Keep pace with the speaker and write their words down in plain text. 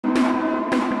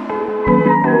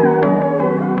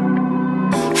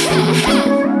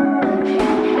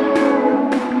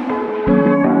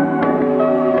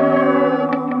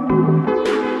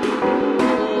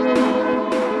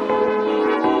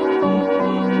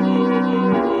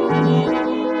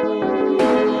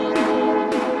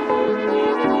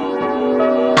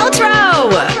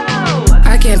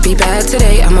can't be bad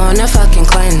today, I'm on a fucking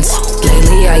cleanse.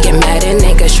 Lately I get mad at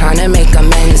niggas tryna make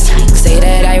amends. Say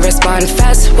that I respond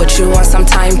fast, what you want some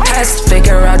time past.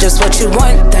 Figure out just what you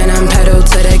want, then I'm pedal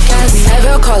to the gas.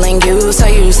 Never calling you, so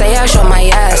you say I show my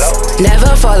ass.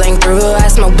 Never falling through, I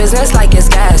smoke business like it's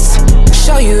gas.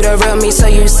 Show you the real me so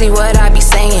you see what I be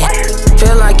saying.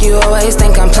 Feel like you always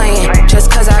think I'm playing.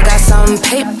 Just cause I got some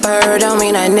paper don't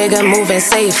mean a nigga moving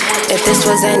safe. If this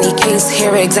was any case,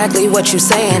 hear exactly what you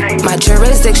saying. My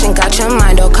jurisdiction got your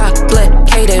mind all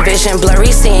complicated. Vision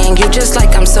blurry, seeing you just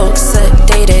like I'm so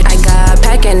sedated. I got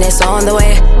packing this on the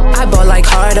way, I bought like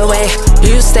Hardaway.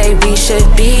 You say we should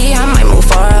be, I might move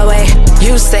far away.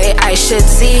 You say I should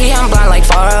see, I'm blind like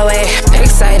far away.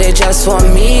 Excited just for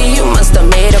me, you must have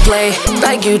made a play.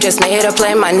 Like you just made a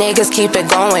play, my niggas keep it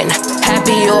going.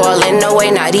 Happy you all in the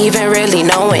way, not even really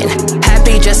knowing.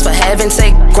 Happy just for heaven's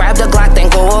sake, grab the Glock then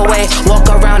go away. Walk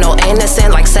around all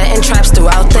innocent like setting traps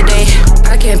throughout the day.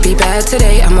 I can't be bad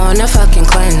today, I'm on a fucking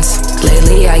cleanse.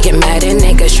 Lately I get mad at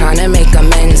niggas tryna make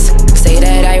amends. Say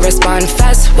that I respond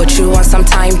fast, what you want some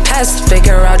time past.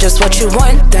 Figure out just what you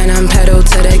want, then I'm pedal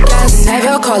to the gas.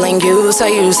 Never calling you, so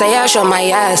you say I show my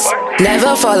ass.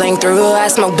 Never falling through, I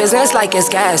smoke business like it's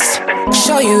gas.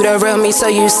 Show you the real me so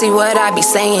you see what I be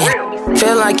saying.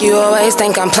 Feel like you always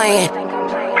think I'm playing.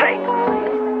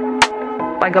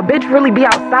 Like a bitch really be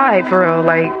outside for real,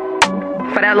 like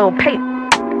for that little pay.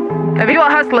 If you a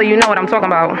hustler, you know what I'm talking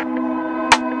about.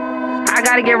 I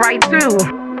gotta get right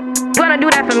too. You gonna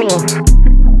do that for me?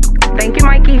 Thank you,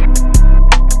 Mikey.